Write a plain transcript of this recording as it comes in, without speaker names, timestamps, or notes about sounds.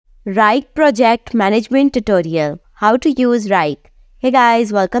Wrike project management tutorial. How to use Wrike. Hey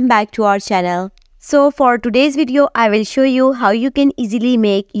guys, welcome back to our channel. So for today's video, I will show you how you can easily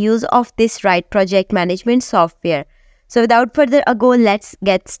make use of this Wrike project management software. So without further ado, let's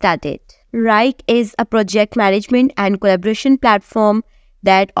get started. Wrike is a project management and collaboration platform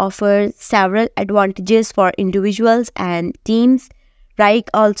that offers several advantages for individuals and teams. Wrike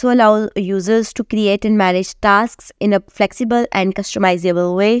also allows users to create and manage tasks in a flexible and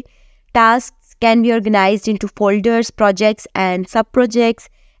customizable way. Tasks can be organized into folders, projects, and sub-projects,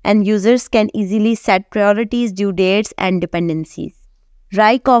 and users can easily set priorities, due dates, and dependencies.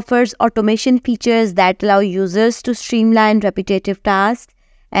 Wrike offers automation features that allow users to streamline repetitive tasks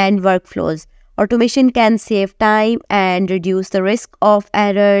and workflows. Automation can save time and reduce the risk of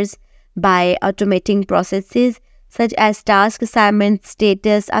errors by automating processes such as task assignments,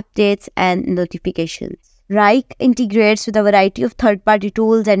 status updates, and notifications. Wrike integrates with a variety of third-party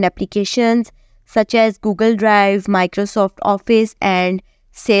tools and applications such as Google Drive, Microsoft Office, and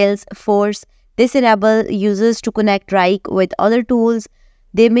Salesforce. This enables users to connect Wrike with other tools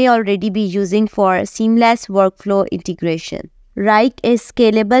they may already be using for seamless workflow integration. Wrike is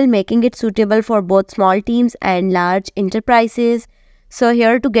scalable, making it suitable for both small teams and large enterprises. So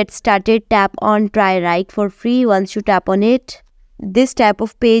here to get started, tap on Try Wrike for free. Once you tap on it, this type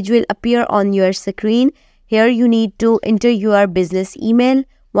of page will appear on your screen. Here you need to enter your business email.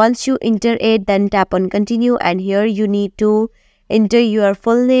 Once you enter it, then tap on Continue, and here you need to enter your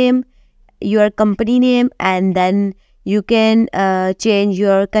full name, your company name, and then you can change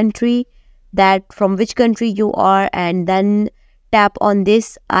your country, that from which country you are, and then tap on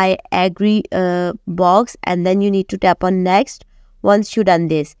this I agree box, and then you need to tap on Next. Once you done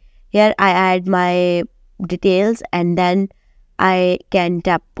this, here I add my details and then I can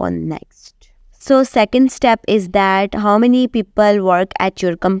tap on Next. So second step is that how many people work at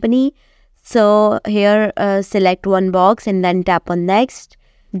your company. So here select one box and then tap on Next.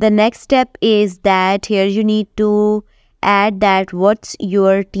 The next step is that here you need to add that what's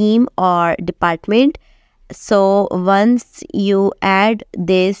your team or department. So once you add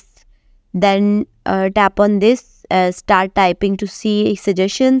this, then tap on this, start typing to see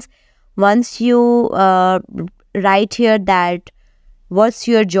suggestions. Once you write here that what's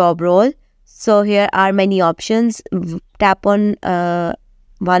your job role, so here are many options. Tap on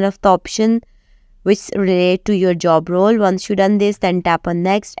one of the option which relate to your job role. Once you done this, then tap on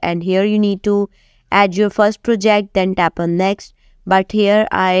Next, and here you need to add your first project, then tap on Next. But here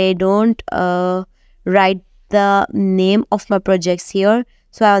I don't write the name of my projects here,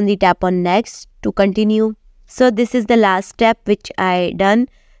 so I only tap on Next to continue. So this is the last step which I done.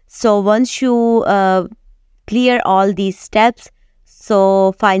 So once you clear all these steps,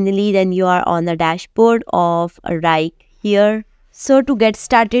 so finally then you are on the dashboard of Wrike here. So to get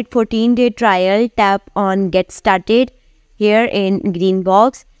started 14-day trial, tap on Get Started here in green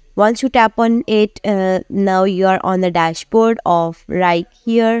box. Once you tap on it, now you are on the dashboard of Wrike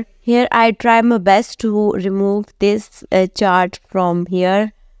here. Here I try my best to remove this chart from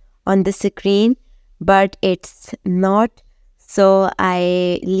here on the screen, but it's not. So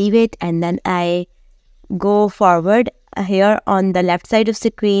I leave it and then I go forward. Here on the left side of the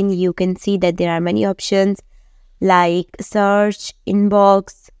screen, you can see that there are many options like search,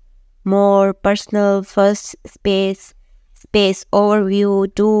 inbox, more, personal, first space, space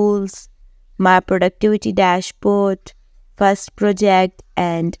overview, tools, my productivity dashboard, first project,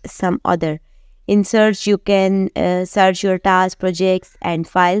 and some other. In search, you can search your tasks, projects, and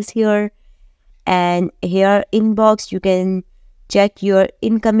files here. And here inbox, you can check your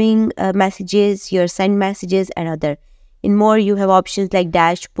incoming messages, your sent messages, and other. In more, you have options like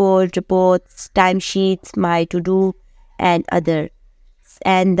dashboard, reports, timesheets, my to-do, and other.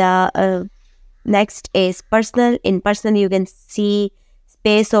 And the next is personal. In personal, you can see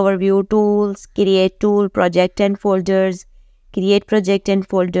space overview, tools, create tool, project and folders, create project and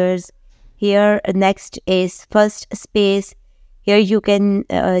folders. Here next is first space. Here you can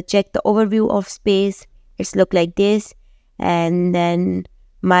check the overview of space. It's look like this. And then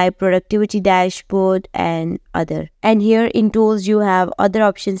my productivity dashboard and other. And here in tools you have other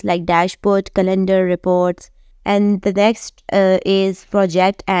options like dashboard, calendar, reports. And the next is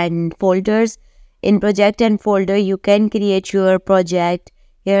project and folders. In project and folder, you can create your project.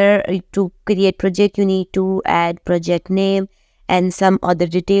 Here to create project, you need to add project name and some other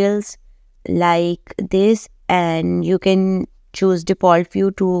details like this, and you can choose default view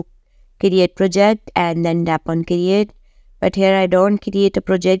to create project and then tap on create. But here I don't create a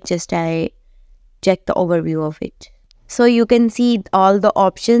project, just I check the overview of it. So you can see all the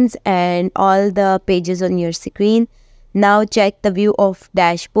options and all the pages on your screen. Now check the view of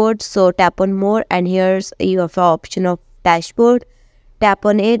dashboard. So tap on more and here's you have the option of dashboard. Tap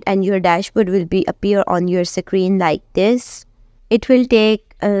on it and your dashboard will be appear on your screen like this. It will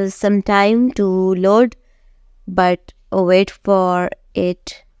take some time to load, but wait for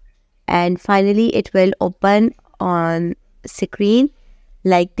it, and finally it will open on screen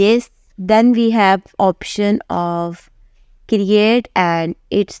like this. Then we have option of create and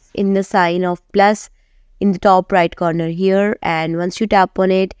it's in the sign of plus in the top right corner here, and once you tap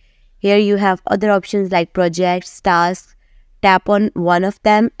on it, here you have other options like projects, tasks. Tap on one of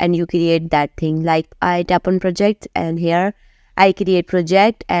them and you create that thing. Like I tap on project and here I create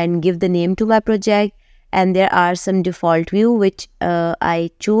project and give the name to my project, and there are some default view which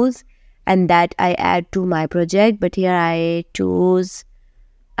I choose and that I add to my project. But here I choose,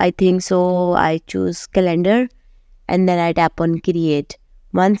 I think so, I choose calendar and then I tap on create.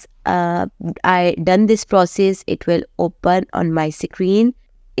 Once I done this process, it will open on my screen.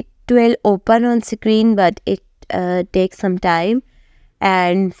 It will open on screen, but it takes some time,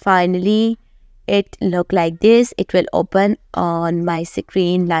 and finally it look like this. It will open on my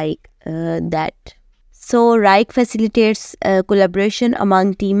screen like that. So Wrike facilitates collaboration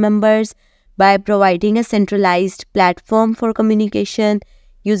among team members by providing a centralized platform for communication.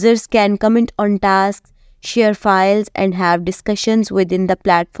 Users can comment on tasks, share files, and have discussions within the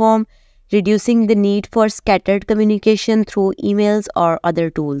platform, reducing the need for scattered communication through emails or other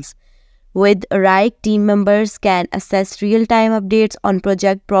tools. With Wrike, team members can access real-time updates on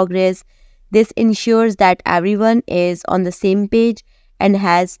project progress. This ensures that everyone is on the same page and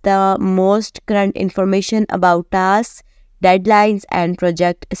has the most current information about tasks, deadlines, and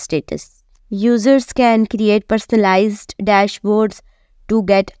project status. Users can create personalized dashboards to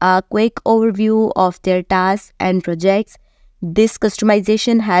get a quick overview of their tasks and projects. This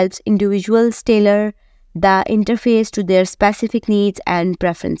customization helps individuals tailor the interface to their specific needs and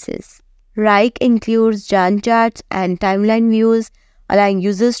preferences. Wrike includes Gantt charts and timeline views, allowing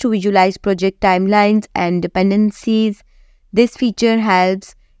users to visualize project timelines and dependencies. This feature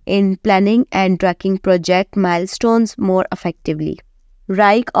helps in planning and tracking project milestones more effectively.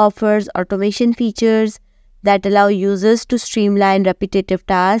 Wrike offers automation features that allow users to streamline repetitive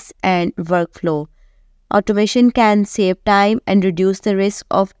tasks and workflow. Automation can save time and reduce the risk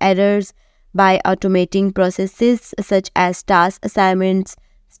of errors by automating processes such as task assignments,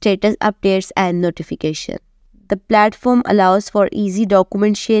 status updates, and notification. The platform allows for easy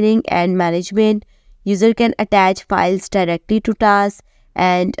document sharing and management. User can attach files directly to tasks,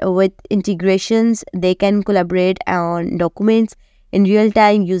 and with integrations, they can collaborate on documents in real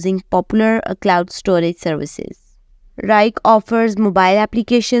time using popular cloud storage services. Wrike offers mobile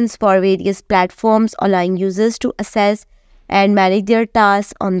applications for various platforms, allowing users to access and manage their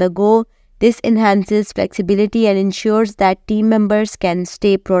tasks on the go. This enhances flexibility and ensures that team members can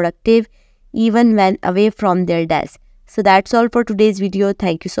stay productive even when away from their desk. So that's all for today's video.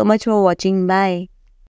 Thank you so much for watching. Bye.